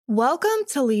Welcome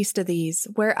to Least of These,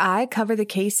 where I cover the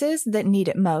cases that need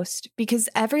it most, because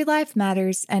every life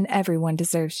matters and everyone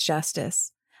deserves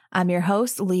justice. I'm your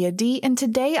host, Leah D., and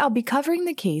today I'll be covering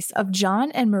the case of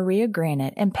John and Maria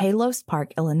Granat in Palos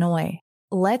Park, Illinois.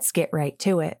 Let's get right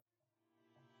to it.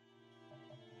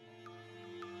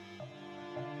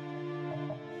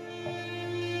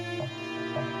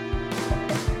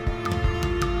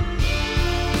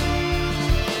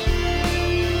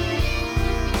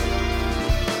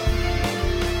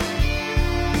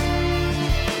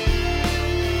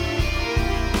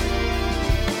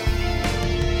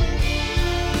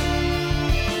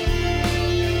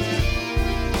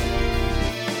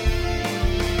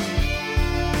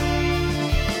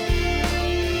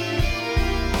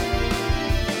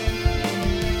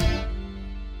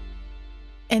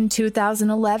 In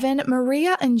 2011,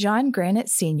 Maria and John Granat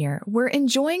Sr. were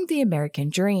enjoying the American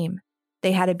dream.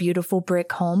 They had a beautiful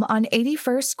brick home on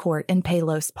 81st Court in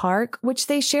Palos Park, which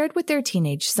they shared with their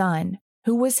teenage son,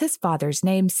 who was his father's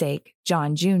namesake,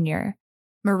 John Jr.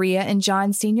 Maria and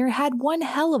John Sr. had one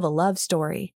hell of a love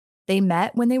story. They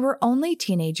met when they were only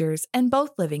teenagers and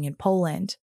both living in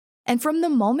Poland. And from the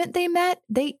moment they met,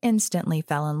 they instantly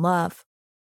fell in love.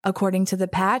 According to the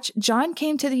Patch, John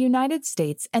came to the United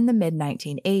States in the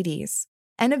mid-1980s,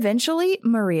 and eventually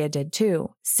Maria did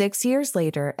too, 6 years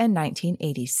later in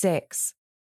 1986.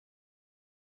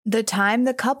 The time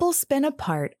the couple spent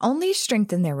apart only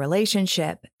strengthened their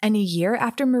relationship, and a year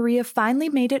after Maria finally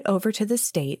made it over to the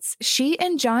States, she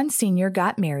and John Sr.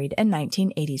 got married in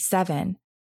 1987.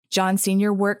 John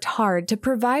Sr. worked hard to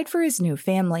provide for his new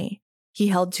family. He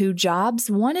held 2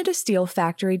 jobs, one at a steel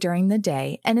factory during the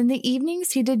day, and in the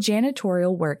evenings he did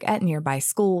janitorial work at nearby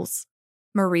schools.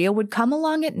 Maria would come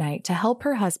along at night to help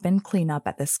her husband clean up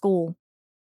at the school.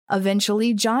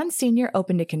 Eventually, John Sr.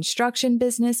 opened a construction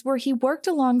business where he worked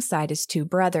alongside his 2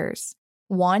 brothers,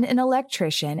 one an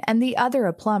electrician and the other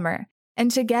a plumber, and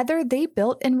together they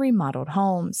built and remodeled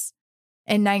homes.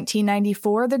 In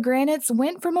 1994, the Granats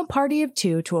went from a party of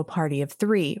 2 to a party of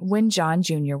 3 when John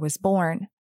Jr. was born.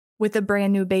 With a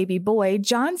brand new baby boy,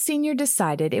 John Sr.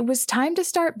 decided it was time to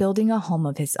start building a home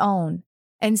of his own.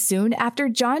 And soon after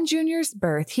John Jr.'s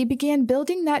birth, he began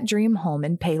building that dream home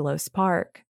in Palos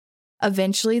Park.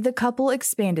 Eventually, the couple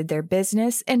expanded their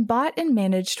business and bought and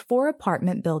managed 4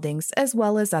 apartment buildings as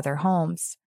well as other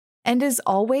homes. And as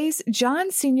always,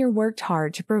 John Sr. worked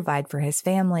hard to provide for his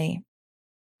family.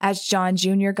 As John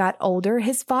Jr. got older,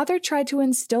 his father tried to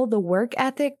instill the work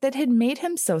ethic that had made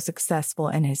him so successful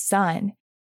in his son.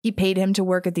 He paid him to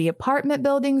work at the apartment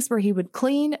buildings where he would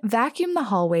clean, vacuum the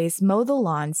hallways, mow the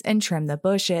lawns, and trim the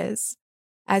bushes.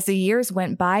 As the years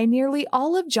went by, nearly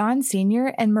all of John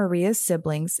Sr. and Maria's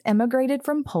siblings immigrated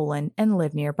from Poland and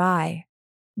lived nearby.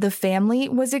 The family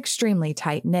was extremely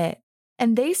tight-knit,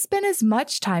 and they spent as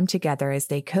much time together as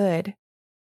they could.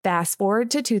 Fast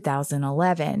forward to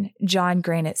 2011, John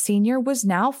Granat Sr. was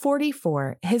now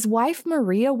 44, his wife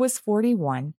Maria was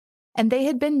 41, and they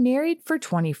had been married for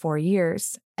 24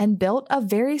 years and built a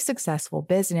very successful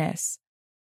business.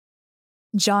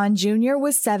 John Jr.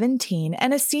 was 17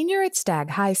 and a senior at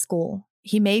Stagg High School.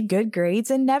 He made good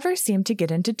grades and never seemed to get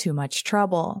into too much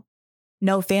trouble.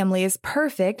 No family is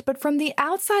perfect, but from the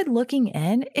outside looking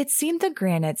in, it seemed the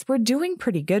Granats were doing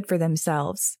pretty good for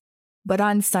themselves. But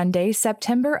on Sunday,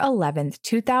 September 11,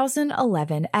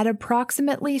 2011, at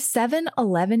approximately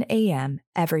 7:11 a.m.,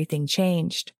 everything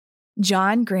changed.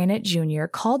 John Granat Jr.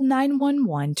 called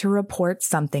 911 to report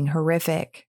something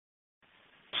horrific.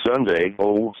 Sunday,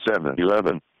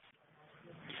 07:11.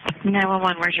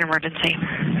 911, where's your emergency?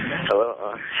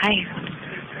 Hello. Hi.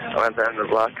 I went down the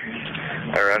block.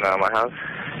 I ran out of my house.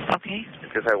 Okay.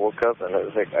 Because I woke up and it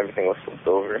was like everything was flipped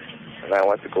over. And I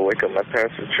went to go wake up my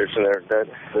parents from church and they're dead.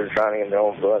 They're drowning in their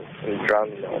own blood. And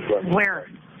drowning in their own blood. Where?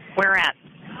 Where at?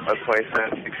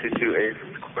 12762 A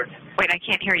First Court. Wait, I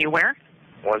can't hear you. Where?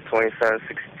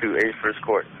 12762 A First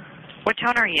Court. What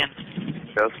town are you in?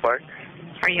 Palos Park.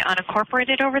 Are you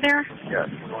unincorporated over there? Yes.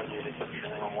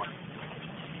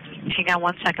 Hang on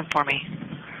 1 second for me.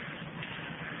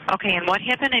 Okay, and what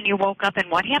happened? And you woke up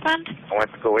and what happened? I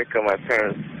went to go wake up my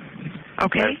parents.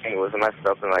 Okay. Everything was messed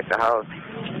up in like the house.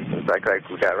 It was like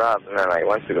we got robbed, and then I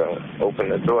went to go open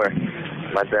the door.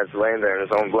 My dad's laying there in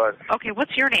his own blood. Okay,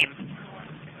 what's your name?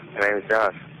 My name is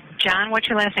John. John, what's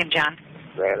your last name, John?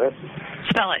 Granat.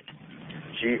 Spell it.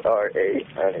 Granat.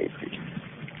 Granat.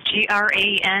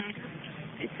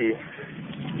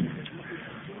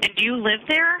 And do you live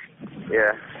there?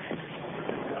 Yeah.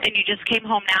 And you just came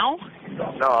home now?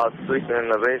 No, I was sleeping in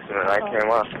the basement. I came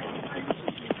up.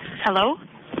 Hello?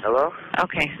 Hello?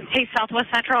 Okay. Hey, Southwest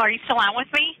Central, are you still on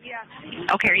with me?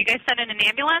 Yeah. Okay, are you guys sending an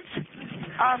ambulance?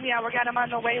 Yeah, we got him on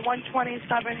the way,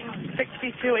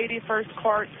 12762 81st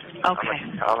Court. Okay.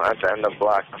 I'm at the end of the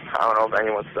block. I don't know if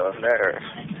anyone's still in there.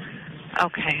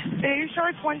 Okay. Are you sure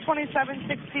it's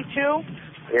 12762?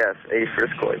 Yes,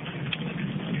 81st Court.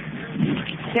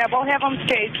 Yeah, we'll have him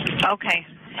staged. Okay.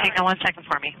 Hang on 1 second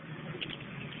for me.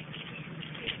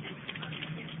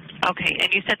 Okay,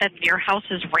 and you said that your house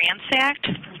is ransacked?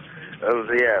 It was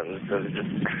just,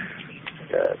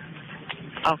 yeah.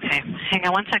 Okay. Hang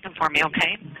on 1 second for me,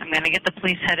 okay? I'm going to get the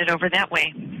police headed over that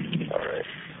way. All right.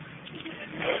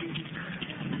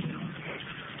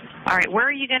 All right, where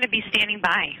are you going to be standing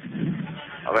by?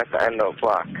 I'm at the end of the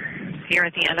block. You're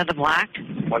at the end of the block?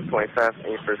 127,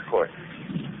 81st Court.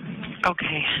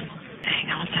 Okay. Hang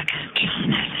on 1 second.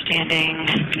 Standing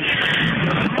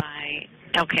by...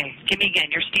 Okay, give me again.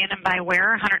 You're standing by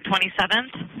where?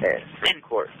 127th? Yeah, 81st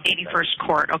Court. 81st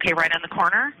Court. Okay, right on the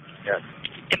corner? Yes.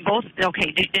 In both...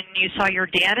 Okay, didn't you saw your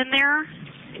dad in there?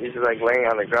 He's like laying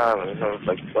on the ground and there's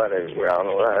like blood everywhere. I don't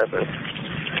know what happened.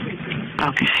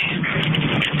 Okay.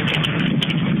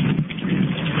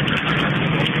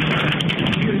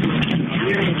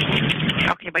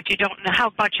 Okay, but you don't know. How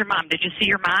about your mom? Did you see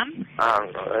your mom? I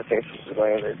don't know. I think she's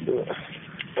laying there too.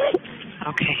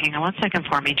 Okay, hang on 1 second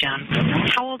for me, John.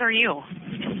 How old are you?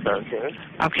 17.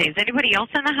 Okay, is anybody else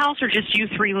in the house or just you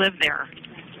three live there?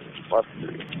 What?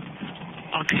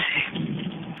 Okay.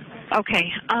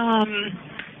 Okay,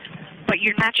 but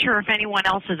you're not sure if anyone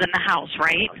else is in the house,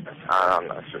 right? I'm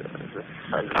not sure.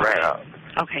 I just ran out.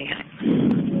 Okay.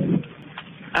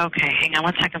 Okay, hang on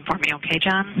 1 second for me, okay,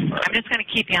 John? Right. I'm just going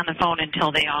to keep you on the phone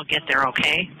until they all get there,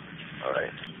 okay? All right.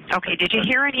 Okay, did you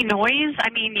hear any noise? I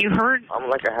mean, you heard... I'm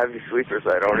like a heavy sleeper,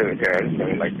 so I don't even hear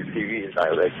anything. Like the TV is,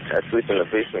 I sleep in the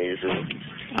basement usually.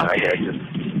 Okay.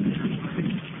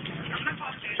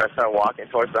 Should I start walking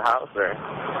towards the house, or?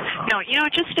 No,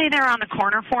 just stay there on the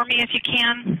corner for me if you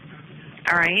can.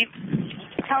 All right?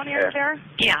 County is there?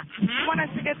 Yeah. You want us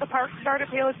to get the park started,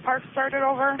 Palos Park started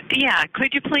over? Yeah,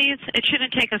 could you please? It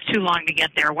shouldn't take us too long to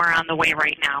get there. We're on the way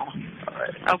right now. All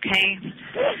right. Okay?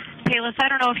 Palos, I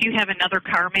don't know if you have another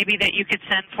car maybe that you could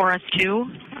send for us too.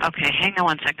 Okay, hang on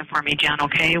 1 second for me, John,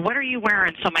 okay? What are you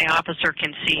wearing so my officer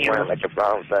can see you? I'm wearing like a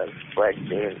brown vest, black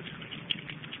jeans,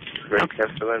 gray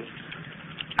Timberlands.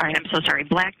 All right, I'm so sorry.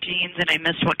 Black jeans, and I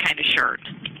missed what kind of shirt?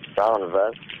 Brown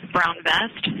vest. Brown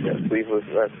vest? Yeah, sleeveless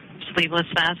vest. Sleeveless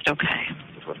vest? Okay.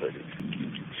 That's what they do.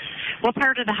 What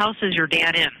part of the house is your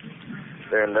dad in?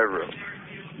 They're in their room.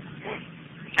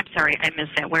 I'm sorry, I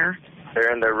missed that. Where?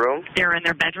 They're in their room? They're in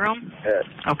their bedroom? Yes.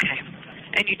 Okay.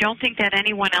 And you don't think that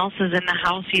anyone else is in the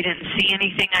house? You didn't see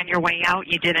anything on your way out?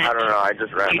 You didn't? I don't know. I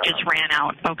just ran out. You just ran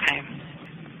out. Okay.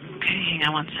 Okay, hang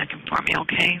on 1 second for me,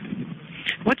 okay?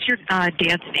 What's your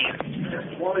dad's name?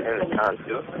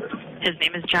 His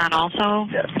name is John also?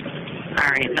 Yes. All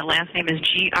right, and the last name is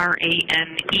Granet?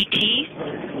 Granat. E.T.,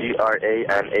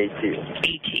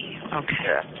 okay.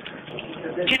 Yeah.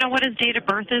 Do you know what his date of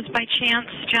birth is by chance,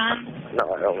 John?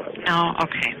 No, I don't know. No?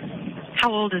 Okay. How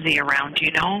old is he around, do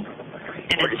you know?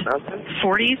 In his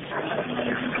 40s?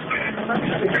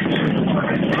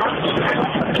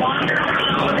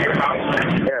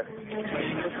 Yeah.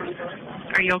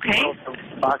 Are you okay?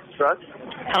 Box truck?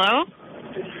 Hello?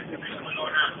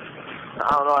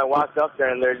 I don't know. I walked up there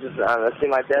and they're just, I see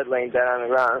my dad laying dead on the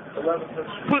ground.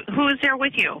 Who is there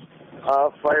with you?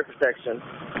 Fire protection.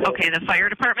 Okay, the fire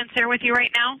department's there with you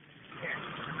right now?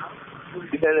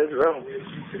 He's in his room.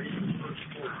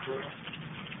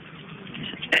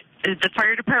 The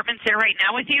fire department's there right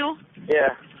now with you?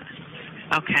 Yeah.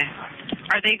 Okay.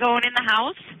 Are they going in the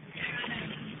house?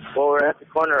 Well, we're at the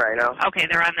corner right now. Okay,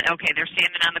 they're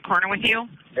standing on the corner with you?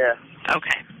 Yeah.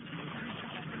 Okay.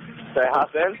 Should I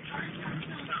hop in?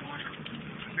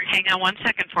 Hang on 1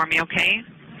 second for me, okay?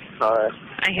 All right.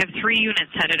 I have 3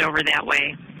 units headed over that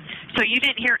way. So you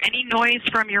didn't hear any noise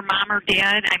from your mom or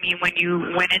dad? I mean, when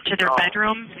you went into their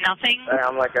bedroom? Nothing?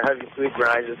 I'm like a heavy sleeper.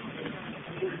 I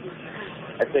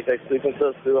think I sleep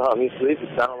until Sue help me sleep. It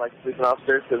sounds like sleeping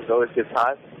upstairs because it always gets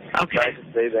hot. Okay. So I just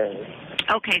stay there.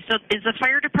 Okay, so is the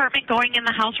fire department going in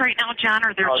the house right now, John,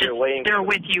 or they're they're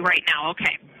with you right now?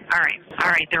 Okay. All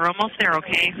right, they're almost there,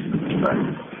 okay?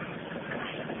 Right.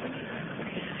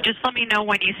 Just let me know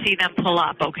when you see them pull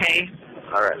up, okay?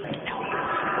 All right.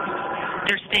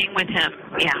 They're staying with him,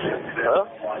 yeah. Huh?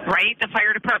 Right? The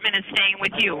fire department is staying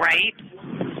with you, right?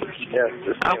 Yes.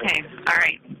 Okay, all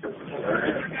right.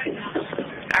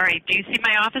 All right, do you see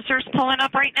my officers pulling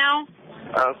up right now?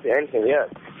 I don't see anything yet.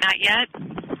 Not yet?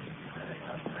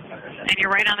 And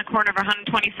you're right on the corner of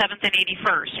 127th and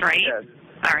 81st, right? Yes.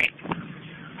 All right.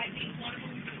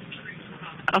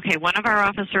 Okay, one of our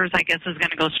officers, I guess, is going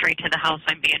to go straight to the house,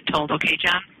 I'm being told. Okay,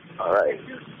 John? All right.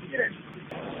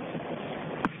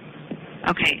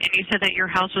 Okay, and you said that your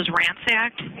house was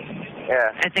ransacked?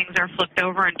 Yeah. And things are flipped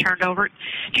over and turned over.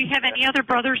 Do you have any other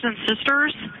brothers and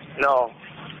sisters? No.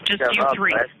 Just Got you robbed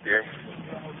three? last year.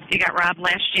 You got robbed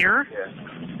last year? Yeah.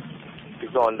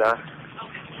 He's going down.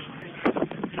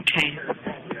 Okay.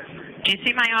 Do you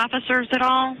see my officers at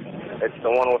all? It's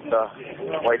the one with the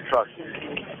white truck.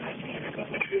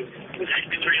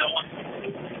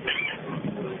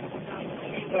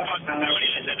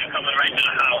 Coming right to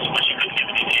the house, but she couldn't give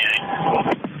any data.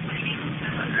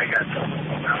 I got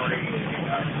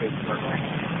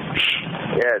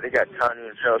Yeah, they got Tony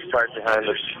and Charles parked behind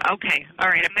us. Okay. All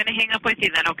right. I'm going to hang up with you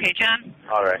then. Okay, John?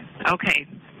 All right. Okay.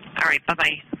 All right.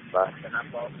 Bye-bye. Bye.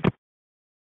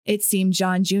 It seemed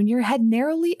John Jr. had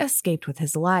narrowly escaped with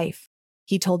his life.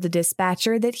 He told the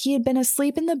dispatcher that he had been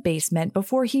asleep in the basement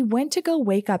before he went to go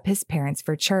wake up his parents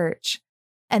for church.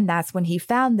 And that's when he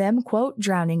found them, quote,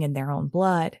 drowning in their own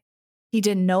blood. He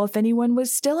didn't know if anyone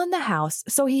was still in the house,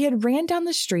 so he had ran down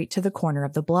the street to the corner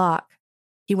of the block.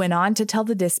 He went on to tell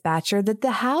the dispatcher that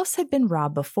the house had been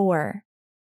robbed before.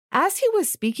 As he was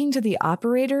speaking to the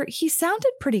operator, he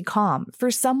sounded pretty calm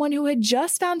for someone who had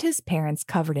just found his parents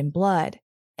covered in blood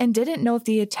and didn't know if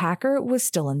the attacker was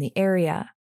still in the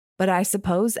area. But I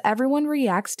suppose everyone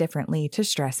reacts differently to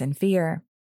stress and fear.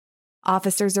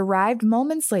 Officers arrived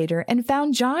moments later and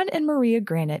found John and Maria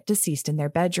Granat deceased in their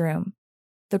bedroom.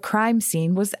 The crime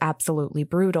scene was absolutely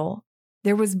brutal.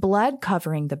 There was blood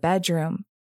covering the bedroom.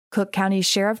 Cook County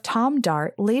Sheriff Tom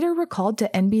Dart later recalled to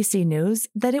NBC News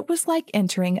that it was like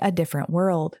entering a different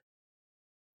world.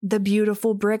 The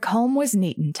beautiful brick home was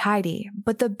neat and tidy,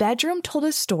 but the bedroom told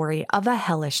a story of a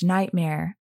hellish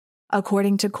nightmare.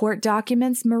 According to court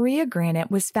documents, Maria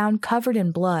Granat was found covered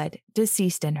in blood,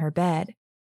 deceased in her bed.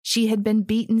 She had been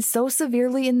beaten so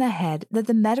severely in the head that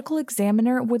the medical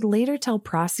examiner would later tell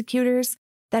prosecutors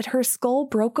that her skull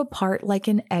broke apart like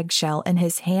an eggshell in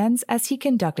his hands as he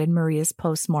conducted Maria's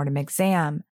postmortem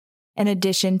exam. In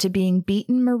addition to being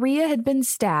beaten, Maria had been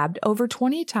stabbed over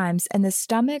 20 times in the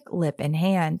stomach, lip, and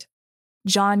hand.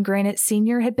 John Granat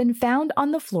Sr. had been found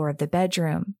on the floor of the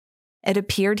bedroom. It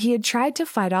appeared he had tried to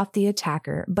fight off the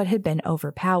attacker but had been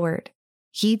overpowered.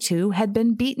 He, too, had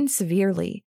been beaten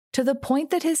severely, to the point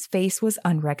that his face was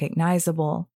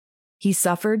unrecognizable. He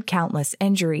suffered countless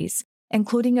injuries,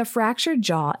 including a fractured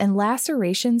jaw and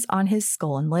lacerations on his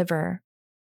skull and liver.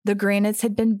 The Granats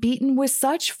had been beaten with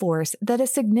such force that a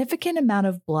significant amount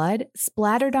of blood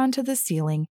splattered onto the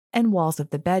ceiling and walls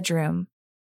of the bedroom.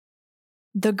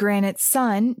 The Granat's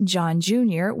son, John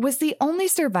Jr., was the only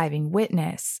surviving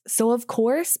witness, so of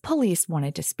course, police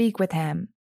wanted to speak with him.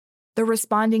 The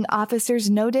responding officers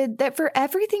noted that for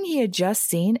everything he had just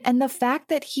seen and the fact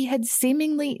that he had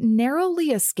seemingly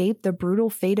narrowly escaped the brutal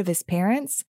fate of his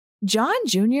parents, John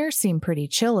Jr. seemed pretty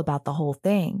chill about the whole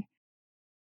thing.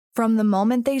 From the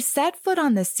moment they set foot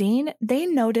on the scene, they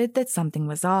noted that something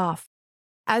was off.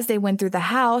 As they went through the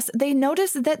house, they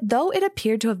noticed that though it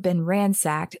appeared to have been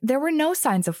ransacked, there were no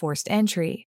signs of forced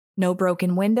entry, no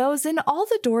broken windows, and all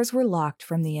the doors were locked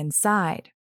from the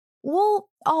inside. Well,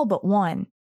 all but one.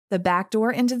 The back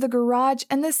door into the garage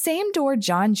and the same door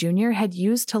John Jr. had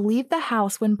used to leave the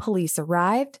house when police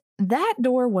arrived, that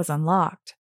door was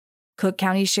unlocked. Cook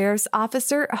County Sheriff's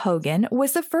Officer Hogan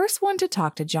was the first one to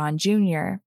talk to John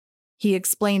Jr. He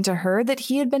explained to her that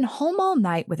he had been home all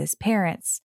night with his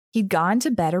parents. He'd gone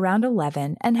to bed around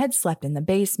 11 and had slept in the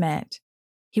basement.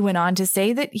 He went on to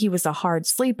say that he was a hard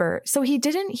sleeper, so he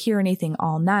didn't hear anything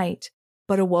all night,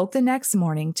 but awoke the next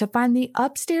morning to find the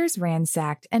upstairs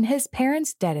ransacked and his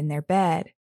parents dead in their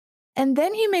bed. And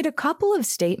then he made a couple of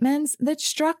statements that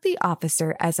struck the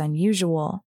officer as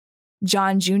unusual.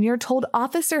 John Jr. told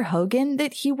Officer Hogan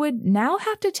that he would now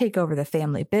have to take over the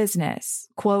family business,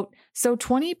 quote, so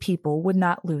 20 people would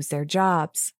not lose their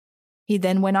jobs. He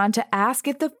then went on to ask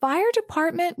if the fire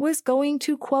department was going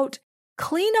to, quote,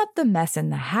 clean up the mess in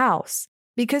the house,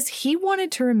 because he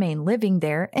wanted to remain living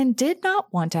there and did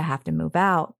not want to have to move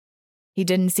out. He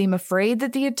didn't seem afraid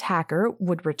that the attacker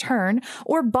would return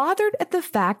or bothered at the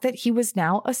fact that he was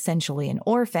now essentially an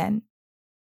orphan.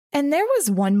 And there was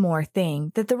one more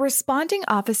thing that the responding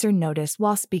officer noticed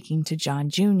while speaking to John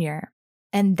Jr.,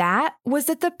 and that was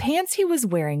that the pants he was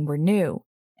wearing were new.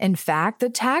 In fact, the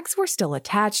tags were still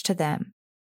attached to them.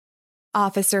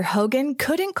 Officer Hogan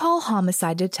couldn't call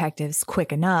homicide detectives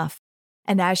quick enough,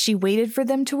 and as she waited for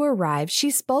them to arrive, she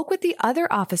spoke with the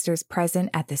other officers present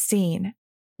at the scene,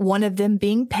 one of them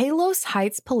being Palos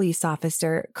Heights police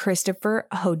officer Christopher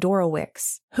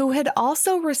Hodorowicz, who had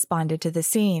also responded to the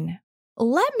scene.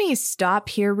 Let me stop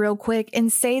here real quick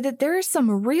and say that there are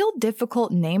some real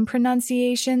difficult name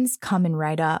pronunciations coming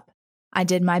right up. I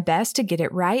did my best to get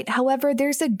it right, however,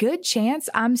 there's a good chance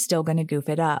I'm still going to goof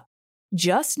it up.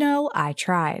 Just know I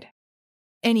tried.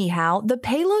 Anyhow, the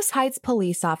Palos Heights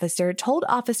police officer told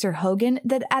Officer Hogan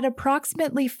that at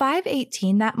approximately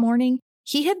 5:18 that morning,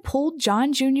 he had pulled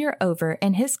John Jr. over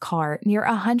in his car near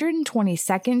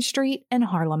 122nd Street and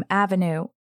Harlem Avenue.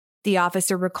 The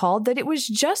officer recalled that it was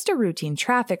just a routine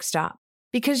traffic stop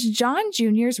because John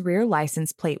Jr.'s rear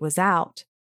license plate was out.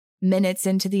 Minutes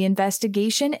into the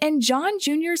investigation, and John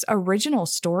Jr.'s original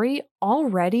story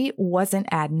already wasn't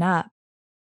adding up.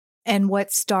 And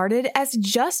what started as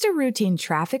just a routine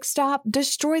traffic stop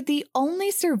destroyed the only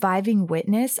surviving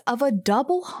witness of a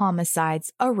double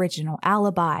homicide's original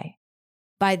alibi.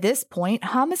 By this point,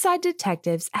 homicide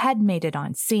detectives had made it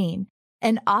on scene,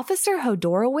 and Officer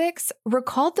Hodorowicz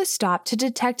recalled the stop to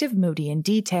Detective Moody in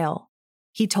detail.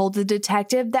 He told the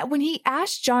detective that when he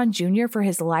asked John Jr. for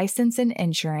his license and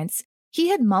insurance, he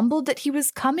had mumbled that he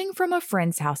was coming from a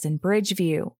friend's house in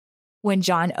Bridgeview. When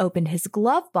John opened his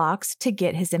glove box to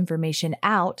get his information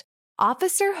out,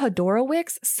 Officer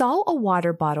Hodorowicz saw a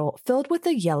water bottle filled with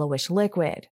a yellowish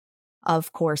liquid.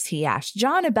 Of course, he asked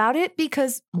John about it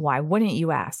because why wouldn't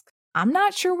you ask? I'm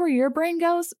not sure where your brain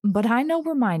goes, but I know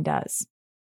where mine does.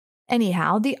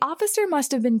 Anyhow, the officer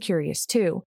must have been curious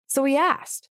too, so he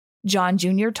asked. John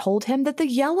Jr. told him that the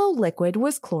yellow liquid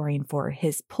was chlorine for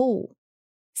his pool.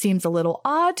 Seems a little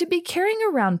odd to be carrying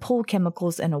around pool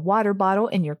chemicals in a water bottle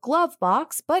in your glove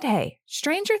box, but hey,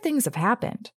 stranger things have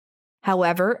happened.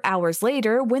 However, hours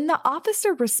later, when the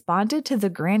officer responded to the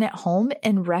Granat home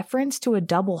in reference to a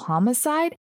double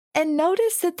homicide and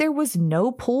noticed that there was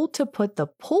no pool to put the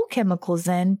pool chemicals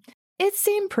in, it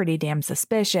seemed pretty damn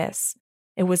suspicious.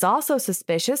 It was also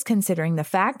suspicious considering the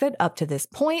fact that up to this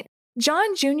point,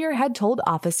 John Jr. had told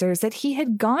officers that he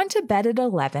had gone to bed at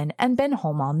 11 and been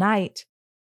home all night.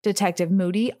 Detective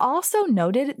Moody also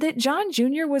noted that John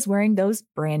Jr. was wearing those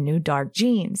brand new dark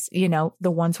jeans, the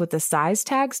ones with the size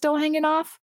tag still hanging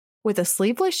off, with a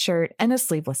sleeveless shirt and a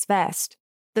sleeveless vest,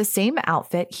 the same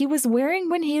outfit he was wearing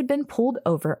when he had been pulled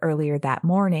over earlier that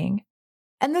morning.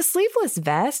 And the sleeveless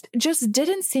vest just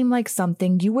didn't seem like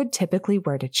something you would typically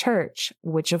wear to church,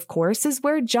 which of course is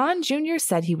where John Jr.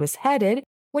 said he was headed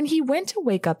when he went to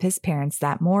wake up his parents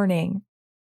that morning.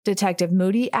 Detective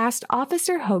Moody asked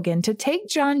Officer Hogan to take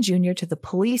John Jr. to the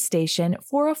police station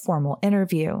for a formal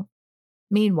interview.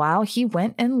 Meanwhile, he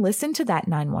went and listened to that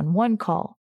 911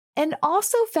 call and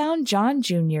also found John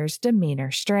Jr.'s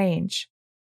demeanor strange.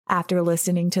 After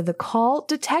listening to the call,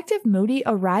 Detective Moody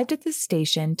arrived at the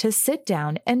station to sit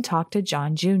down and talk to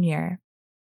John Jr.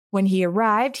 When he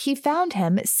arrived, he found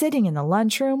him sitting in the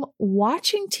lunchroom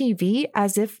watching TV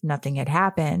as if nothing had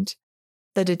happened.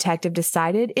 The detective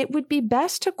decided it would be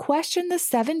best to question the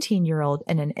 17-year-old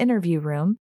in an interview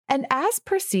room and, as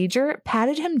procedure,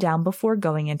 patted him down before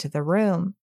going into the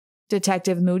room.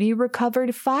 Detective Moody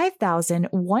recovered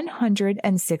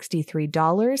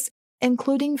 $5,163,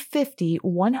 including 50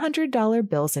 $100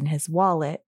 bills in his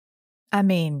wallet. I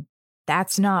mean,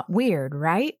 that's not weird,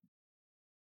 right?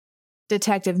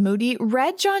 Detective Moody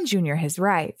read John Jr. his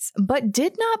rights, but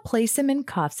did not place him in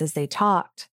cuffs as they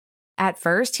talked. At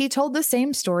first, he told the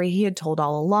same story he had told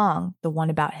all along, the one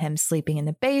about him sleeping in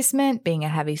the basement, being a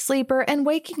heavy sleeper, and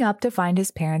waking up to find his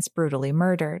parents brutally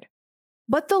murdered.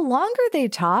 But the longer they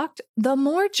talked, the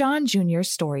more John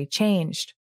Jr.'s story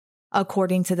changed.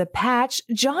 According to the patch,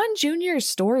 John Jr.'s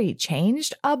story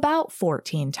changed about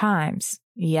 14 times.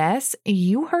 Yes,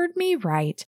 you heard me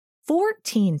right.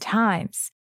 14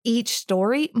 times. Each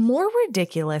story more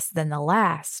ridiculous than the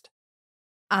last.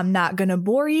 I'm not going to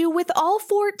bore you with all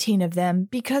 14 of them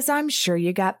because I'm sure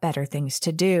you got better things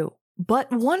to do. But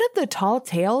one of the tall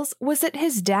tales was that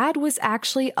his dad was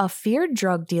actually a feared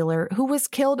drug dealer who was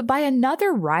killed by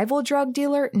another rival drug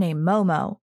dealer named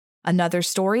Momo. Another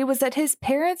story was that his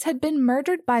parents had been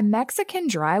murdered by Mexican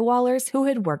drywallers who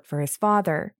had worked for his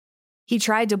father. He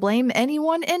tried to blame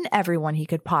anyone and everyone he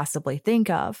could possibly think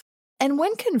of. And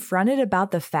when confronted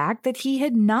about the fact that he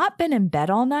had not been in bed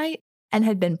all night, and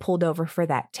had been pulled over for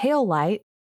that tail light,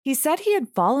 he said he had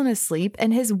fallen asleep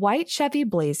in his white Chevy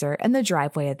Blazer in the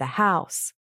driveway of the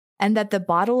house, and that the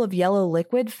bottle of yellow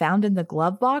liquid found in the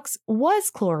glove box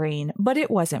was chlorine, but it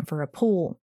wasn't for a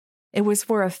pool. It was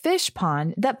for a fish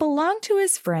pond that belonged to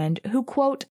his friend who,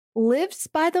 quote, lives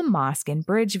by the mosque in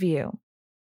Bridgeview.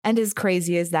 And as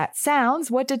crazy as that sounds,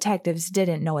 what detectives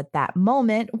didn't know at that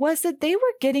moment was that they were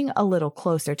getting a little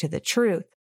closer to the truth.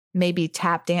 Maybe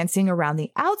tap dancing around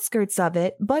the outskirts of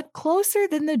it, but closer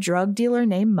than the drug dealer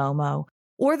named Momo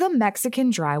or the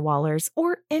Mexican drywallers,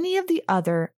 or any of the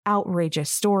other outrageous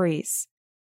stories.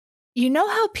 You know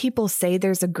how people say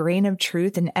there's a grain of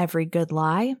truth in every good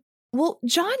lie? Well,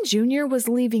 John Jr. was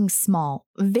leaving small,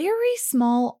 very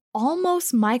small,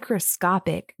 almost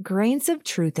microscopic grains of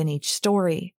truth in each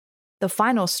story. The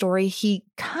final story he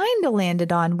kinda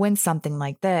landed on went something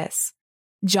like this.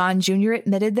 John Jr.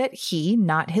 admitted that he,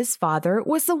 not his father,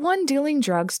 was the one dealing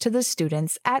drugs to the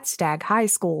students at Stagg High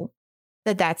School.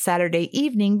 That Saturday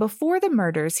evening before the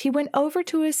murders, he went over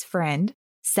to his friend,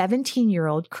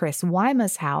 17-year-old Chris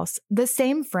Wyma's house, the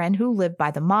same friend who lived by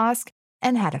the mosque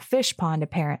and had a fish pond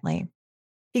apparently.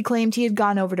 He claimed he had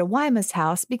gone over to Wyma's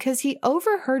house because he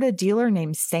overheard a dealer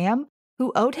named Sam,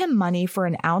 who owed him money for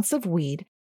an ounce of weed,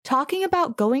 talking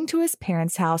about going to his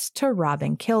parents' house to rob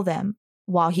and kill them,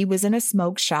 while he was in a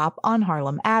smoke shop on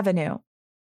Harlem Avenue.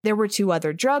 There were 2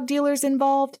 other drug dealers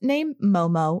involved, named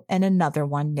Momo and another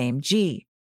one named G.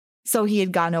 So he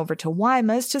had gone over to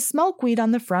Wyma's to smoke weed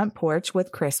on the front porch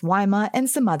with Chris Wyma and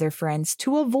some other friends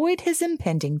to avoid his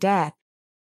impending death.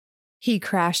 He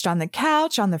crashed on the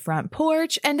couch on the front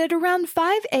porch, and at around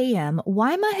 5 a.m.,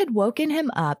 Wyma had woken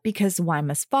him up because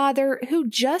Wyma's father, who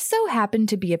just so happened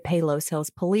to be a Palos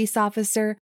Hills police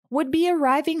officer, would be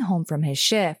arriving home from his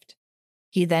shift.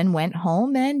 He then went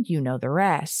home, and you know the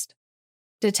rest.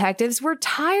 Detectives were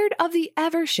tired of the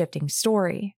ever-shifting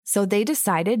story, so they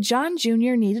decided John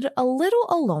Jr. needed a little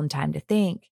alone time to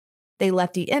think. They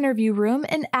left the interview room,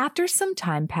 and after some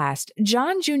time passed,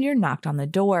 John Jr. knocked on the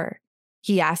door.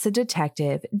 He asked the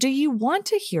detective, "Do you want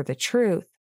to hear the truth?"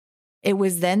 It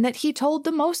was then that he told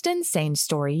the most insane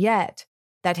story yet,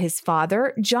 that his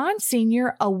father, John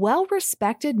Sr., a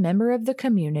well-respected member of the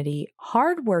community,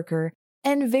 hard worker,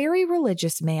 and very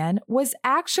religious man, was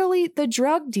actually the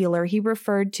drug dealer he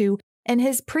referred to in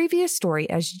his previous story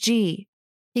as G.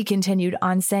 He continued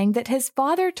on saying that his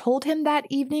father told him that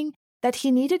evening that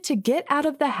he needed to get out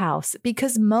of the house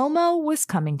because Momo was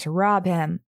coming to rob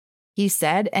him. He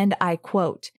said, and I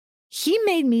quote, "He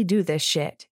made me do this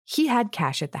shit. He had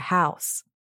cash at the house."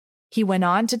 He went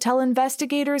on to tell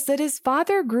investigators that his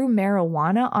father grew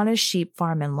marijuana on a sheep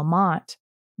farm in Lamont,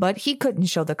 but he couldn't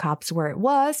show the cops where it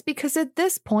was because at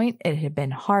this point it had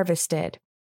been harvested.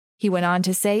 He went on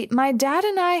to say, "My dad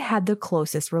and I had the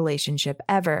closest relationship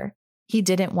ever. He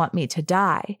didn't want me to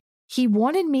die. He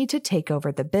wanted me to take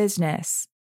over the business."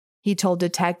 He told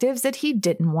detectives that he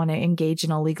didn't want to engage in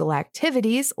illegal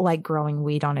activities like growing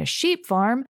weed on a sheep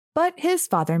farm, but his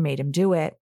father made him do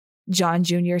it. John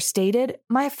Jr. stated,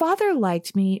 "My father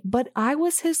liked me, but I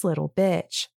was his little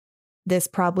bitch." This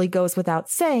probably goes without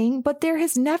saying, but there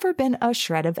has never been a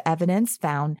shred of evidence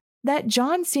found that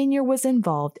John Sr. was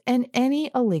involved in any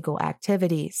illegal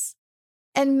activities.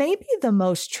 And maybe the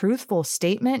most truthful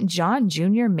statement John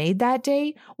Jr. made that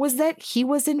day was that he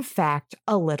was in fact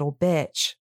a little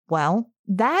bitch. Well,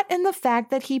 that and the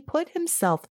fact that he put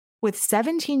himself with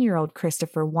 17-year-old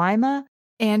Christopher Wyma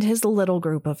and his little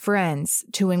group of friends,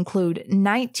 to include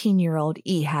 19-year-old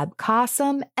Ehab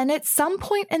Qasim, and at some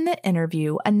point in the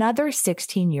interview, another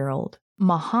 16-year-old,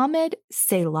 Mohammed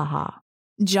Salaha.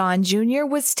 John Jr.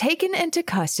 was taken into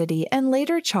custody and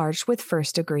later charged with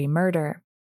first-degree murder.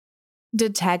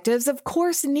 Detectives, of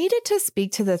course, needed to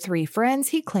speak to the 3 friends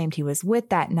he claimed he was with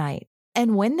that night.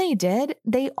 And when they did,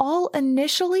 they all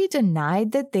initially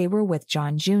denied that they were with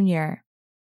John Jr.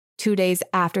 2 days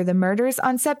after the murders,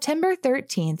 on September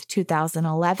 13,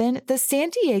 2011, the San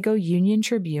Diego Union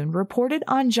Tribune reported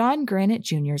on John Granat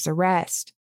Jr.'s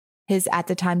arrest. His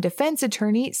at-the-time defense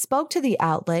attorney spoke to the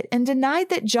outlet and denied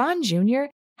that John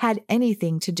Jr. had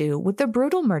anything to do with the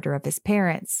brutal murder of his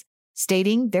parents,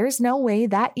 stating there's no way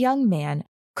that young man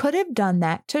could have done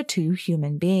that to 2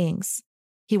 human beings.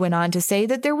 He went on to say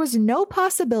that there was no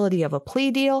possibility of a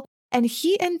plea deal, and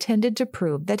he intended to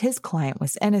prove that his client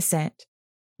was innocent.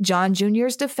 John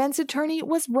Jr.'s defense attorney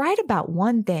was right about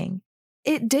one thing.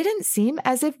 It didn't seem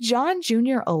as if John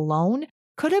Jr. alone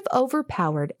could have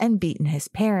overpowered and beaten his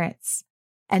parents.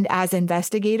 And as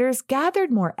investigators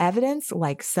gathered more evidence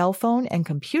like cell phone and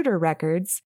computer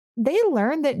records, they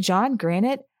learned that John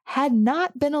Granat had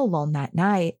not been alone that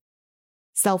night.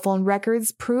 Cell phone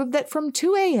records proved that from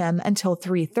 2 a.m. until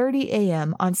 3:30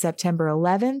 a.m. on September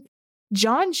 11th,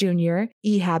 John Jr.,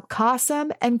 Ehab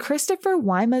Qasim, and Christopher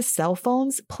Wyma's cell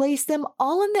phones placed them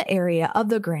all in the area of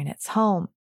the Granat's home.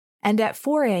 And at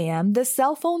 4 a.m., the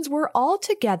cell phones were all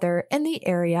together in the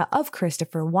area of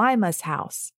Christopher Wyma's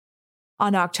house.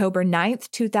 On October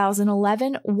 9th,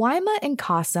 2011, Wyma and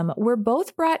Qasim were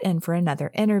both brought in for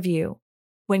another interview.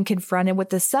 When confronted with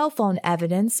the cell phone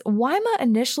evidence, Wyma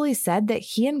initially said that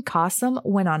he and Qasim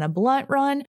went on a blunt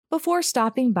run before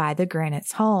stopping by the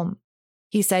Granat's home.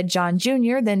 He said John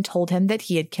Jr. then told him that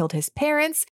he had killed his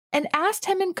parents and asked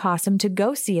him and Qasim to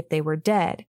go see if they were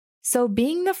dead. So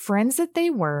being the friends that they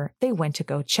were, they went to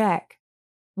go check.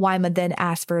 Wyma then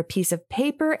asked for a piece of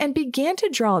paper and began to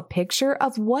draw a picture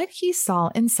of what he saw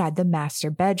inside the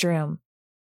master bedroom.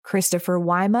 Christopher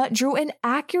Wyma drew an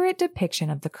accurate depiction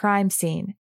of the crime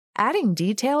scene, adding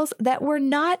details that were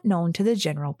not known to the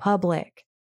general public.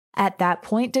 At that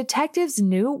point, detectives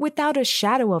knew without a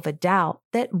shadow of a doubt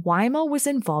that Wyma was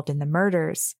involved in the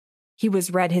murders. He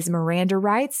was read his Miranda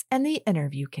rights and the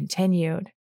interview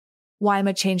continued.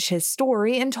 Wyma changed his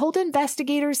story and told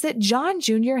investigators that John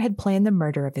Jr. had planned the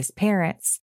murder of his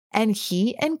parents, and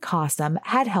he and Qasim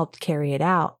had helped carry it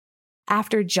out,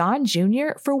 after John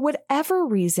Jr., for whatever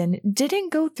reason,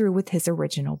 didn't go through with his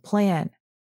original plan.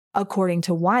 According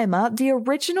to Wyma, the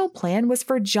original plan was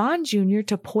for John Jr.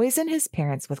 to poison his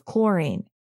parents with chlorine.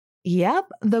 Yep,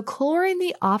 the chlorine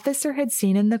the officer had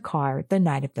seen in the car the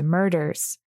night of the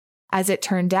murders. As it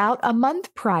turned out, a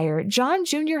month prior, John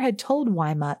Jr. had told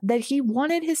Wyma that he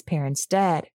wanted his parents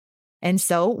dead. And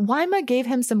so Wyma gave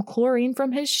him some chlorine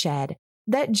from his shed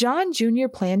that John Jr.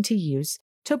 planned to use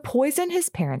to poison his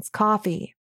parents'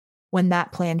 coffee. When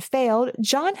that plan failed,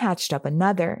 John hatched up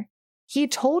another. He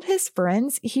told his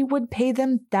friends he would pay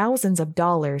them thousands of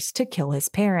dollars to kill his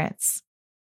parents.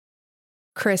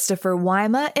 Christopher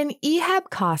Wyma and Ehab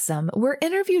Qasim were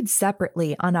interviewed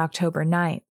separately on October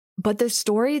 9th, but the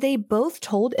story they both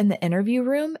told in the interview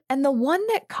room and the one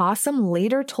that Qasim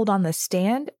later told on the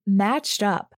stand matched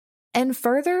up, and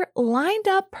further lined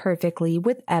up perfectly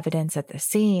with evidence at the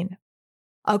scene.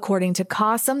 According to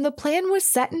Qasim, the plan was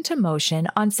set into motion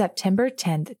on September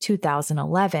 10,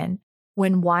 2011,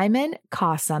 when Wyman,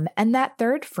 Qasim, and that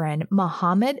third friend,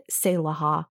 Muhammad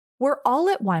Salaha, were all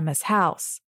at Wyma's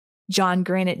house. John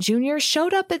Granat Jr.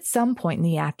 showed up at some point in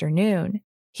the afternoon.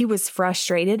 He was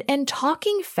frustrated and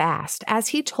talking fast as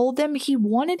he told them he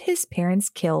wanted his parents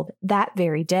killed that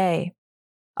very day.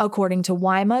 According to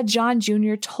Wyma, John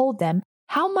Jr. told them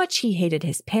how much he hated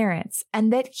his parents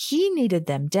and that he needed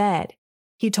them dead.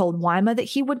 He told Wyma that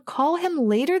he would call him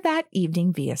later that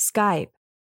evening via Skype.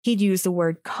 He'd use the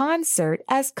word concert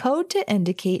as code to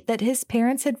indicate that his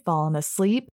parents had fallen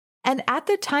asleep, and at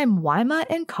the time Wyma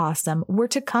and Qasim were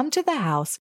to come to the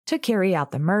house to carry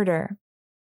out the murder.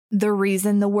 The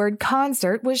reason the word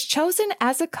concert was chosen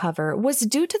as a cover was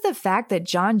due to the fact that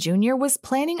John Jr. was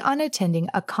planning on attending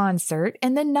a concert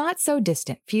in the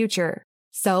not-so-distant future.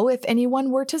 So if anyone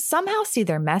were to somehow see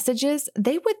their messages,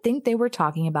 they would think they were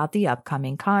talking about the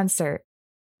upcoming concert.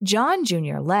 John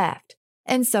Jr. left,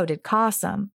 and so did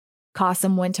Qasim.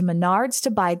 Qasim went to Menards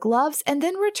to buy gloves and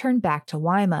then returned back to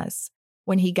Wyma's.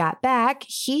 When he got back,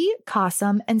 he,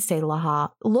 Qasim, and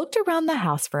Salaha looked around the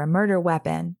house for a murder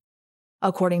weapon.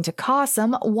 According to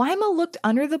Qasim, Wyma looked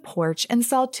under the porch and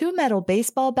saw 2 metal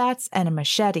baseball bats and a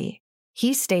machete.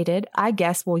 He stated, "I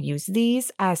guess we'll use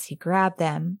these," as he grabbed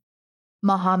them.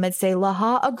 Muhammad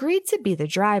Salaha agreed to be the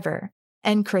driver,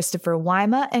 and Christopher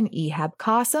Wyma and Ehab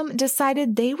Qasim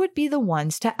decided they would be the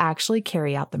ones to actually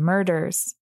carry out the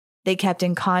murders. They kept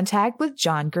in contact with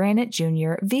John Granat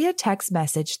Jr. via text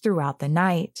message throughout the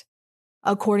night.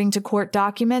 According to court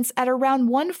documents, at around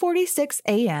 1:46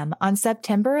 a.m. on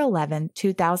September 11,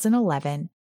 2011,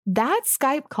 that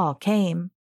Skype call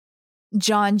came.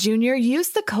 John Jr.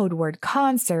 used the code word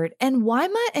concert, and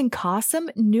Wyma and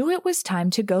Qasim knew it was time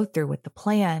to go through with the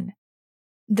plan.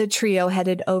 The trio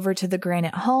headed over to the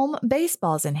Granat home,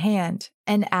 baseballs in hand,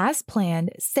 and as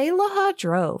planned, Salaha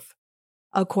drove.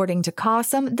 According to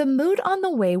Qasim, the mood on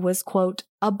the way was, quote,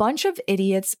 a bunch of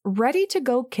idiots ready to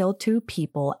go kill 2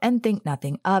 people and think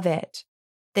nothing of it.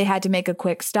 They had to make a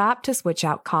quick stop to switch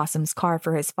out Qasim's car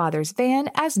for his father's van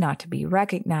as not to be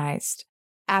recognized.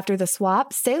 After the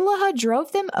swap, Salaha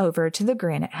drove them over to the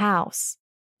Granat house.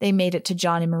 They made it to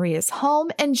John and Maria's home,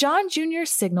 and John Jr.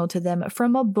 signaled to them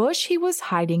from a bush he was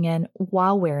hiding in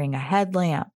while wearing a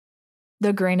headlamp.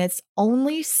 The Granat's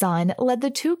only son led the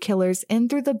 2 killers in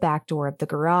through the back door of the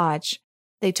garage.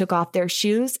 They took off their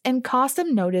shoes, and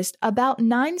Qasim noticed about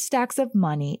 9 stacks of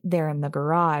money there in the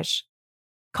garage.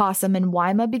 Qasim and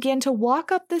Wyma began to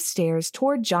walk up the stairs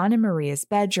toward John and Maria's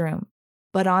bedroom.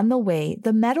 But on the way,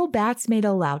 the metal bats made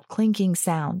a loud clinking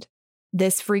sound.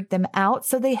 This freaked them out,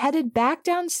 so they headed back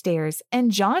downstairs,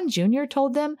 and John Jr.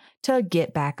 told them to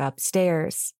get back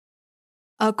upstairs.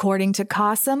 According to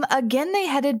Qasim, again they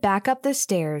headed back up the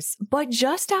stairs, but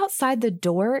just outside the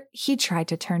door, he tried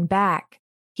to turn back.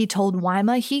 He told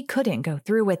Wyma he couldn't go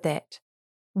through with it.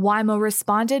 Wyma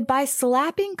responded by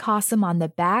slapping Qasim on the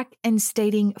back and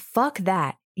stating, "Fuck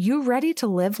that, you ready to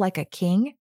live like a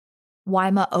king?"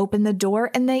 Wyma opened the door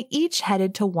and they each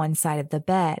headed to one side of the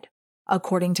bed.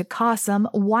 According to Qasim,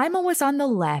 Wyma was on the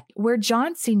left where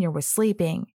John Sr. was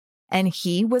sleeping, and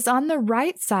he was on the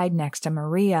right side next to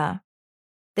Maria.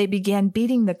 They began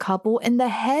beating the couple in the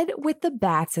head with the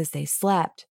bats as they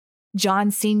slept.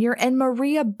 John Sr. and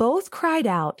Maria both cried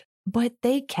out, but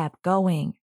they kept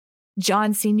going.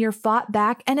 John Sr. fought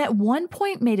back and at one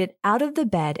point made it out of the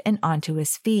bed and onto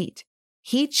his feet.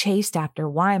 He chased after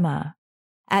Wyma.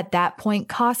 At that point,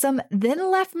 Qasim then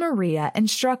left Maria and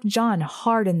struck John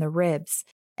hard in the ribs,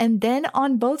 and then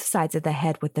on both sides of the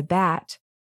head with the bat.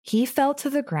 He fell to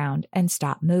the ground and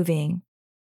stopped moving.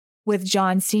 With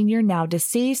John Sr. now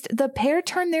deceased, the pair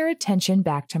turned their attention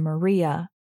back to Maria,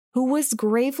 who was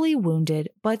gravely wounded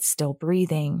but still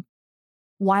breathing.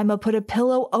 Wyma put a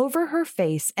pillow over her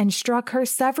face and struck her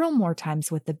several more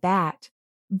times with the bat,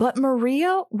 but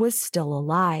Maria was still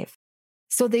alive.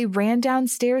 So they ran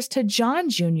downstairs to John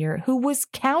Jr., who was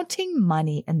counting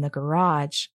money in the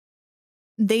garage.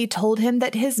 They told him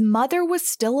that his mother was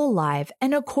still alive,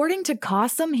 and according to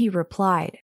Qasim, he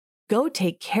replied, "Go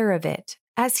take care of it,"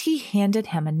 as he handed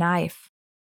him a knife.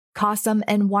 Qasim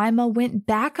and Wyma went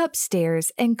back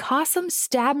upstairs, and Qasim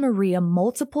stabbed Maria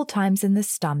multiple times in the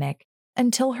stomach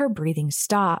until her breathing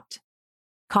stopped.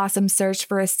 Qasim searched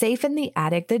for a safe in the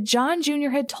attic that John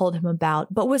Jr. had told him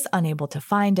about but was unable to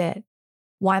find it.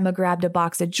 Wyma grabbed a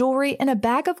box of jewelry and a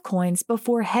bag of coins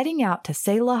before heading out to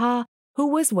Salaha, who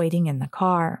was waiting in the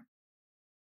car.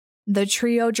 The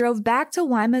trio drove back to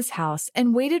Wyma's house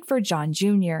and waited for John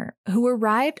Jr., who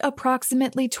arrived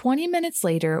approximately 20 minutes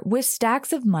later with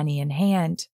stacks of money in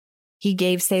hand. He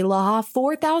gave Salaha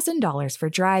 $4,000 for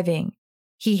driving.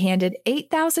 He handed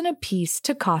 $8,000 apiece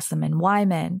to Qasim and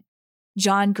Wyman.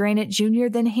 John Granat Jr.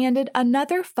 then handed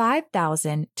another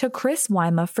 $5,000 to Chris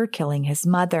Wyma for killing his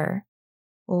mother.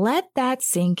 Let that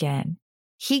sink in.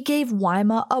 He gave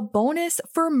Wyma a bonus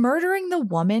for murdering the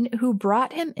woman who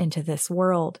brought him into this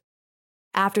world.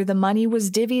 After the money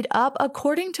was divvied up,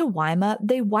 according to Wyma,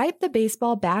 they wiped the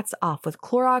baseball bats off with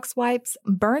Clorox wipes,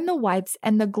 burned the wipes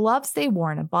and the gloves they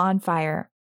wore in a bonfire.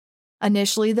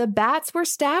 Initially, the bats were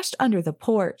stashed under the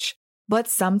porch, but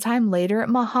sometime later,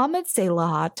 Muhammad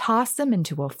Salaha tossed them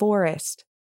into a forest.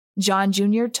 John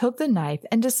Jr. took the knife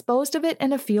and disposed of it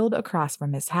in a field across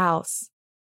from his house.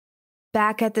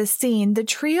 Back at the scene, the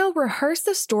trio rehearsed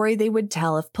the story they would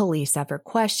tell if police ever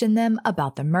questioned them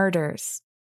about the murders.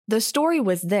 The story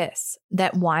was this,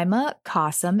 that Wyma,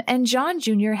 Qasim, and John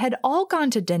Jr. had all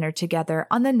gone to dinner together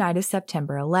on the night of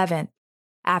September 11th.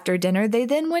 After dinner, they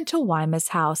then went to Wyma's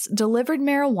house, delivered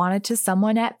marijuana to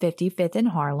someone at 55th in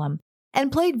Harlem, and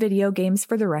played video games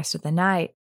for the rest of the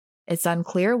night. It's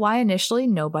unclear why initially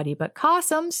nobody but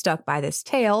Qasim stuck by this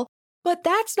tale, but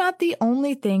that's not the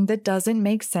only thing that doesn't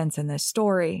make sense in this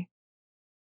story.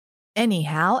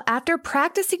 Anyhow, after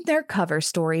practicing their cover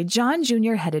story, John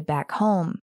Jr. headed back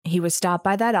home. He was stopped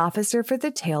by that officer for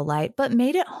the taillight, but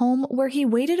made it home where he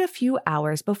waited a few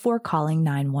hours before calling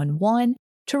 911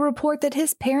 to report that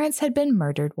his parents had been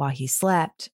murdered while he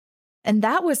slept. And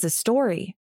that was the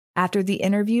story. After the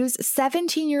interviews,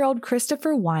 17-year-old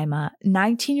Christopher Wyma,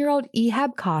 19-year-old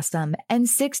Ehab Qasim, and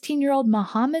 16-year-old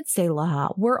Muhammad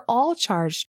Salaha were all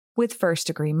charged with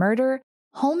first-degree murder,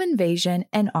 home invasion,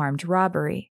 and armed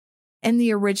robbery. In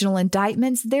the original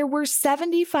indictments, there were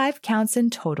 75 counts in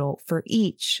total for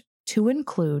each, to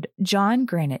include John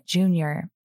Granat Jr.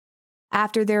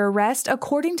 After their arrest,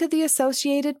 according to the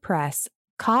Associated Press,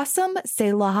 Qasim,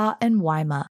 Salaha, and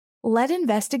Wyma led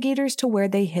investigators to where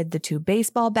they hid the 2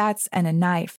 baseball bats and a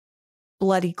knife.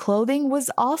 Bloody clothing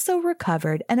was also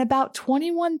recovered and about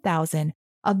 $21,000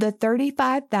 of the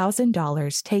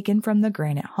 $35,000 taken from the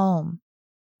Granat home.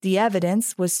 The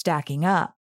evidence was stacking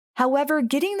up. However,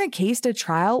 getting the case to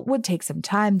trial would take some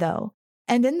time though,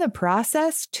 and in the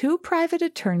process, 2 private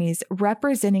attorneys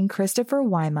representing Christopher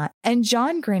Wyma and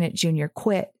John Granat Jr.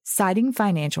 quit, citing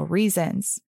financial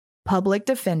reasons. Public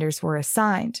defenders were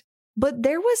assigned. But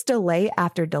there was delay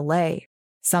after delay.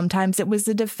 Sometimes it was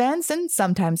the defense and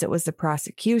sometimes it was the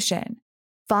prosecution.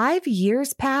 5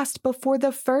 years passed before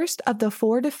the first of the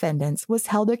 4 defendants was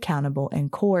held accountable in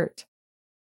court.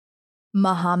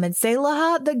 Muhammad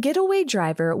Salaha, the getaway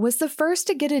driver, was the first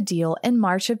to get a deal in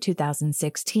March of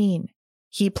 2016.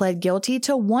 He pled guilty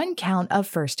to 1 count of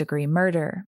first-degree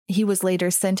murder. He was later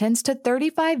sentenced to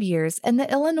 35 years in the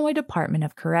Illinois Department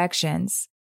of Corrections.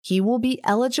 He will be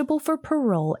eligible for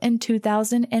parole in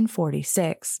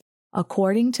 2046,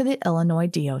 according to the Illinois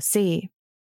DOC.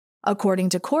 According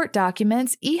to court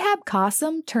documents, Ehab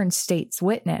Qasim turned state's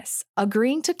witness,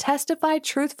 agreeing to testify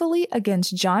truthfully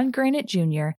against John Granat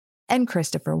Jr. and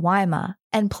Christopher Wyma,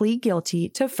 and plead guilty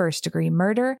to first-degree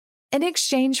murder in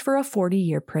exchange for a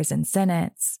 40-year prison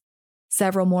sentence.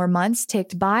 Several more months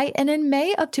ticked by, and in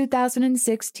May of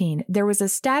 2016, there was a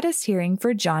status hearing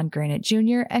for John Granat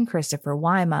Jr. and Christopher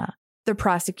Wyma. The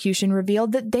prosecution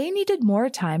revealed that they needed more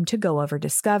time to go over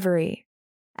discovery.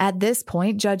 At this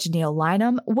point, Judge Neil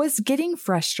Lynham was getting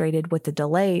frustrated with the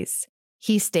delays.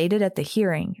 He stated at the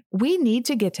hearing, "We need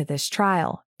to get to this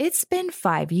trial. It's been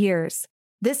 5 years.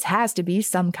 This has to be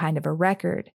some kind of a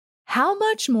record. How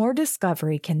much more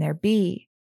discovery can there be?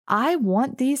 I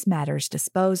want these matters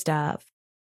disposed of."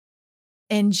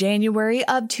 In January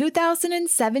of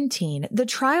 2017, the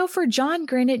trial for John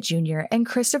Granat Jr. and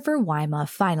Christopher Wyma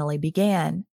finally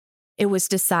began. It was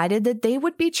decided that they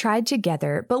would be tried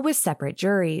together but with separate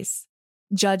juries.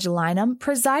 Judge Lynham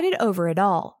presided over it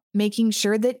all, making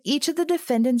sure that each of the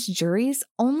defendants' juries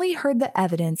only heard the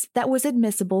evidence that was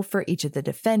admissible for each of the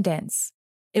defendants.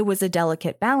 It was a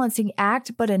delicate balancing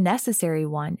act, but a necessary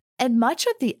one, and much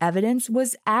of the evidence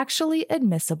was actually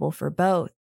admissible for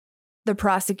both. The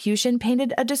prosecution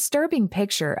painted a disturbing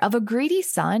picture of a greedy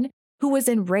son who was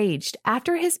enraged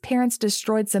after his parents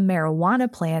destroyed some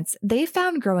marijuana plants they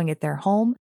found growing at their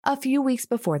home a few weeks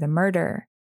before the murder.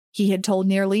 He had told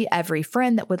nearly every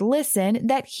friend that would listen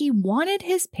that he wanted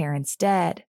his parents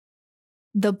dead.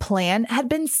 The plan had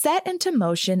been set into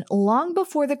motion long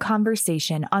before the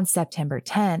conversation on September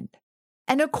 10th.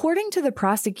 And according to the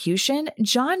prosecution,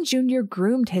 John Jr.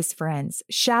 groomed his friends,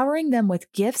 showering them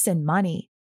with gifts and money,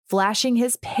 flashing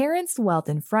his parents' wealth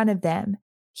in front of them.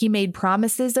 He made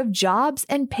promises of jobs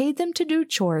and paid them to do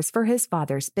chores for his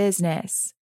father's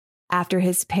business. After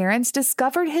his parents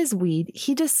discovered his weed,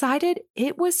 he decided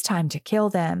it was time to kill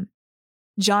them.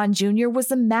 John Jr. was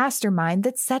the mastermind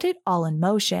that set it all in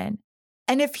motion.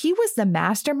 And if he was the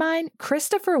mastermind,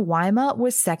 Christopher Wyma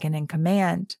was second in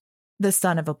command. The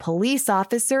son of a police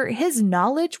officer, his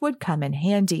knowledge would come in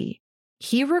handy.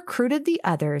 He recruited the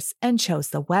others and chose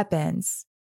the weapons.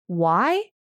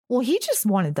 Why? Well, he just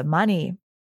wanted the money.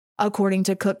 According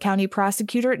to Cook County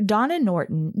prosecutor Donna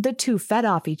Norton, the two fed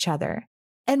off each other.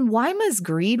 And Wyma's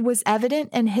greed was evident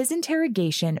in his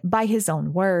interrogation by his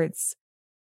own words.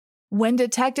 When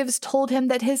detectives told him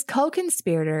that his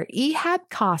co-conspirator, Ehab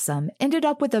Qasim, ended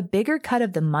up with a bigger cut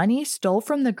of the money stole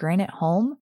from the Granat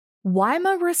home,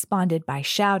 Wyma responded by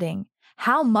shouting,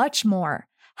 "How much more?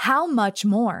 How much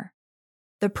more?"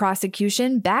 The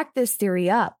prosecution backed this theory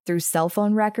up through cell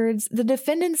phone records, the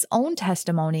defendant's own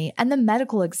testimony, and the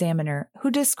medical examiner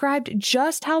who described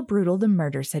just how brutal the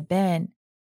murders had been.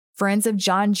 Friends of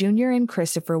John Jr. and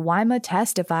Christopher Wyma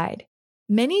testified.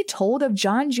 Many told of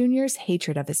John Jr.'s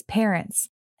hatred of his parents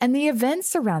and the events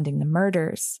surrounding the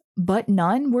murders, but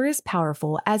none were as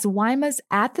powerful as Wyma's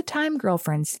at-the-time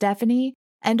girlfriend Stephanie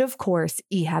and, of course,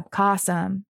 Ehab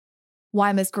Qasim.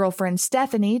 Wyma's girlfriend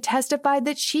Stephanie testified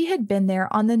that she had been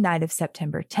there on the night of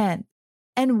September 10th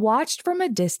and watched from a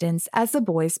distance as the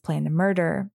boys planned the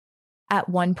murder. At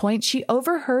one point, she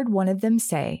overheard one of them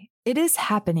say, "It is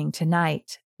happening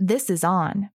tonight. This is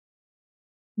on."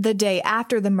 The day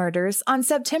after the murders, on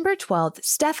September 12th,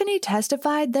 Stephanie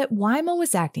testified that Wyma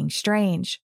was acting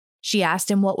strange. She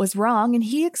asked him what was wrong, and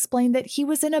he explained that he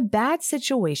was in a bad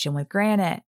situation with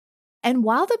Granat. And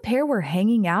while the pair were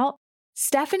hanging out,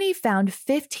 Stephanie found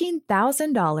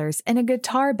 $15,000 in a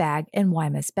guitar bag in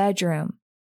Wyma's bedroom.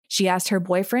 She asked her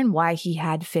boyfriend why he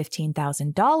had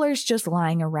 $15,000 just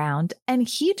lying around, and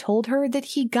he told her that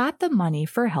he got the money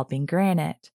for helping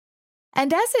Granat.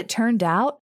 And as it turned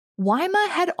out, Wyma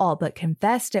had all but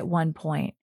confessed at one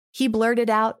point. He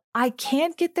blurted out, "I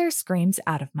can't get their screams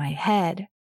out of my head."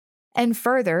 And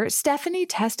further, Stephanie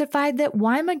testified that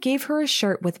Wyma gave her a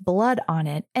shirt with blood on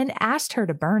it and asked her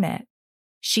to burn it.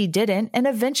 She didn't and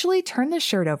eventually turned the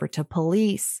shirt over to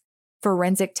police.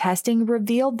 Forensic testing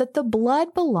revealed that the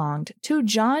blood belonged to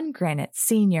John Granat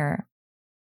Sr.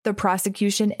 The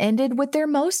prosecution ended with their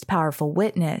most powerful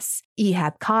witness,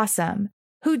 Ehab Qasim,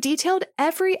 who detailed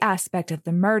every aspect of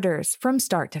the murders from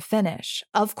start to finish,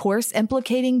 of course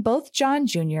implicating both John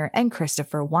Jr. and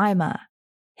Christopher Wyma.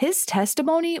 His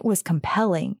testimony was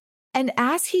compelling, and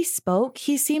as he spoke,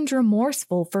 he seemed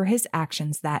remorseful for his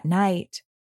actions that night.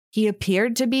 He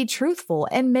appeared to be truthful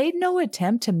and made no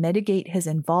attempt to mitigate his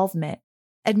involvement,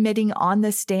 admitting on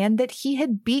the stand that he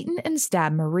had beaten and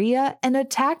stabbed Maria and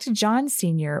attacked John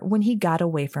Sr. when he got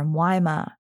away from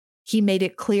Wyma. He made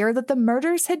it clear that the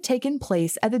murders had taken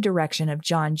place at the direction of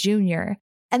John Jr.,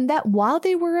 and that while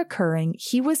they were occurring,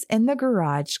 he was in the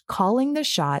garage calling the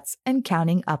shots and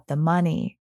counting up the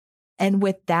money. And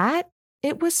with that,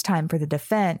 it was time for the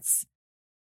defense.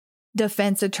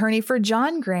 Defense attorney for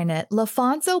John Granat,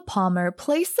 LaFonso Palmer,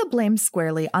 placed the blame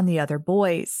squarely on the other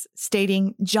boys,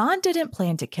 stating John didn't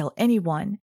plan to kill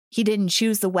anyone. He didn't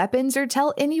choose the weapons or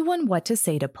tell anyone what to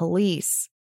say to police.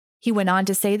 He went on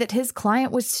to say that his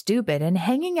client was stupid and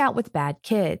hanging out with bad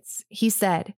kids. He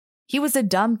said, "He was a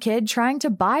dumb kid trying to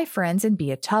buy friends and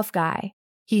be a tough guy.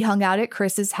 He hung out at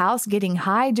Chris's house getting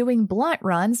high doing blunt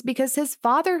runs because his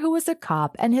father, who was a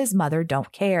cop, and his mother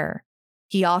don't care."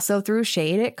 He also threw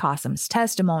shade at Qasim's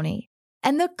testimony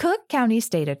and the Cook County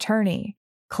State Attorney,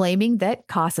 claiming that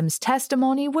Qasim's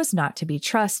testimony was not to be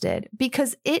trusted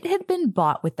because it had been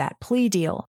bought with that plea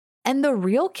deal, and the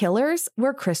real killers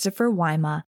were Christopher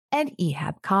Wyma and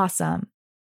Ehab Qasim.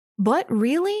 But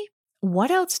really,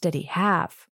 what else did he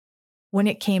have? When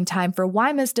it came time for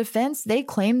Wyma's defense, they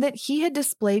claimed that he had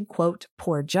displayed, quote,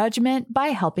 poor judgment by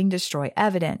helping destroy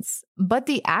evidence. But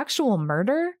the actual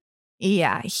murder?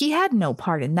 Yeah, he had no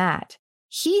part in that.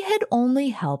 He had only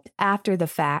helped after the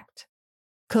fact.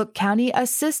 Cook County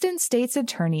Assistant State's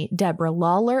Attorney Deborah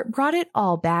Lawler brought it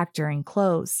all back during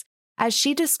close, as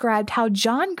she described how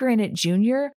John Granat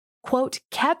Jr., quote,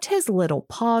 kept his little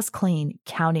paws clean,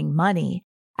 counting money,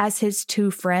 as his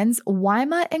two friends,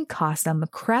 Wyma and Qasim,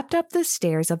 crept up the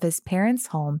stairs of his parents'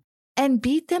 home and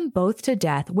beat them both to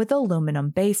death with aluminum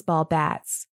baseball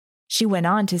bats. She went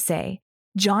on to say,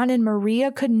 John and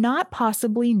Maria could not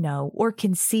possibly know or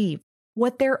conceive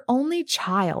what their only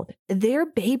child, their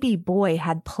baby boy,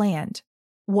 had planned.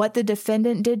 What the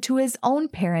defendant did to his own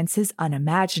parents is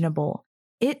unimaginable.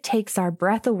 It takes our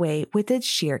breath away with its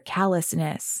sheer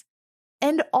callousness.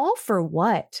 And all for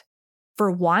what?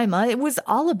 For Wyma, it was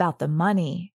all about the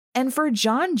money. And for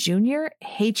John Jr.,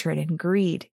 hatred and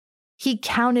greed. He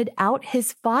counted out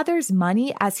his father's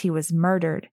money as he was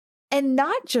murdered. And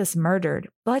not just murdered,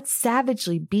 but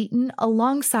savagely beaten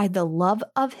alongside the love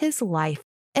of his life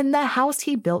and the house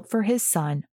he built for his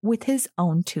son with his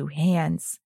own two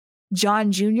hands.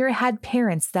 John Jr. had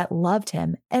parents that loved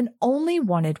him and only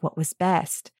wanted what was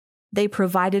best. They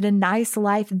provided a nice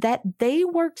life that they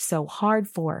worked so hard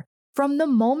for from the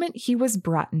moment he was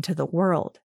brought into the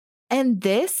world. And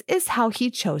this is how he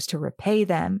chose to repay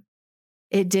them.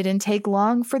 It didn't take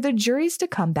long for the juries to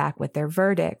come back with their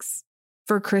verdicts.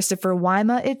 For Christopher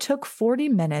Wyma, it took 40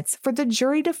 minutes for the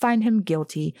jury to find him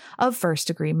guilty of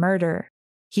first-degree murder.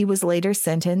 He was later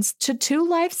sentenced to 2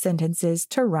 life sentences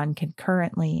to run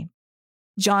concurrently.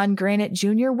 John Granat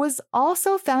Jr. was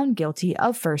also found guilty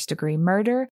of first-degree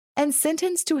murder and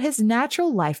sentenced to his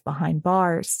natural life behind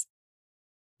bars.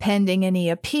 Pending any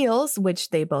appeals, which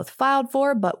they both filed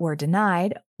for but were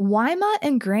denied, Wyma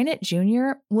and Granat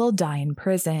Jr. will die in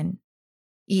prison.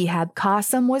 Ehab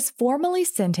Qasim was formally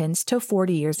sentenced to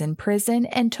 40 years in prison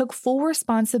and took full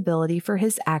responsibility for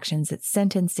his actions at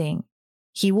sentencing.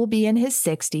 He will be in his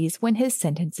 60s when his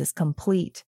sentence is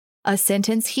complete, a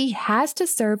sentence he has to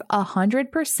serve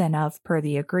 100% of per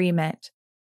the agreement.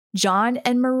 John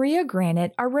and Maria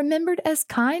Granat are remembered as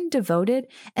kind, devoted,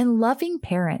 and loving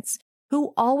parents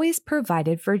who always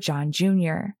provided for John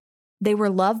Jr. They were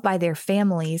loved by their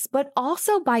families, but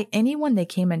also by anyone they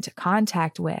came into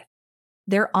contact with.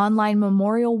 Their online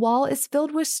memorial wall is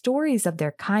filled with stories of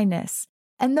their kindness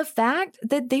and the fact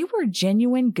that they were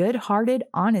genuine, good-hearted,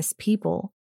 honest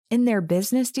people in their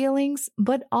business dealings,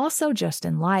 but also just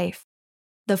in life.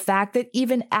 The fact that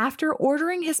even after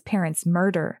ordering his parents'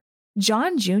 murder,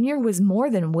 John Jr. was more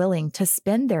than willing to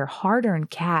spend their hard-earned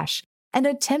cash and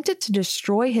attempted to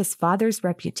destroy his father's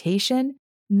reputation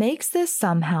makes this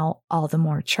somehow all the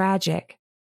more tragic.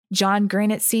 John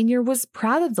Granat Sr. was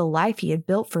proud of the life he had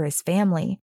built for his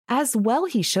family, as well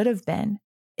he should have been.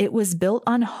 It was built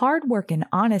on hard work and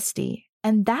honesty,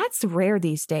 and that's rare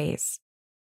these days.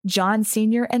 John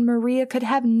Sr. and Maria could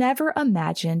have never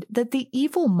imagined that the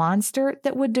evil monster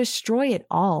that would destroy it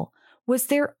all was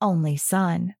their only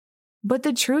son. But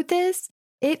the truth is,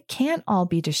 it can't all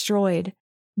be destroyed.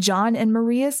 John and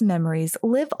Maria's memories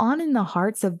live on in the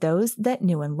hearts of those that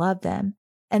knew and loved them,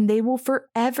 and they will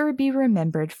forever be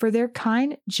remembered for their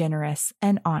kind, generous,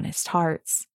 and honest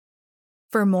hearts.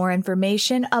 For more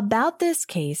information about this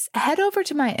case, head over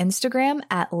to my Instagram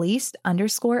at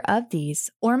least_of_these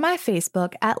or my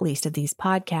Facebook at Least of These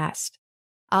Podcast.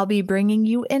 I'll be bringing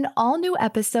you an all-new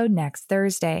episode next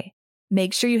Thursday.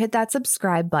 Make sure you hit that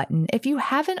subscribe button if you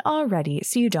haven't already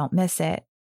so you don't miss it.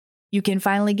 You can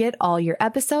finally get all your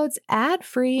episodes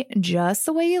ad-free just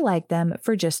the way you like them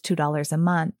for just $2 a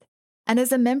month. And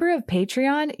as a member of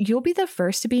Patreon, you'll be the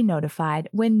first to be notified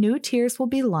when new tiers will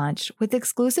be launched with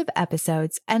exclusive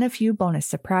episodes and a few bonus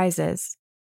surprises.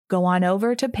 Go on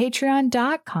over to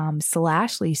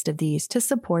patreon.com/leastofthese to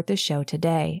support the show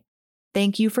today.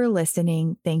 Thank you for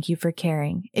listening. Thank you for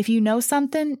caring. If you know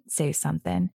something, say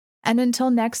something. And until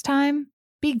next time,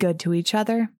 be good to each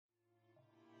other.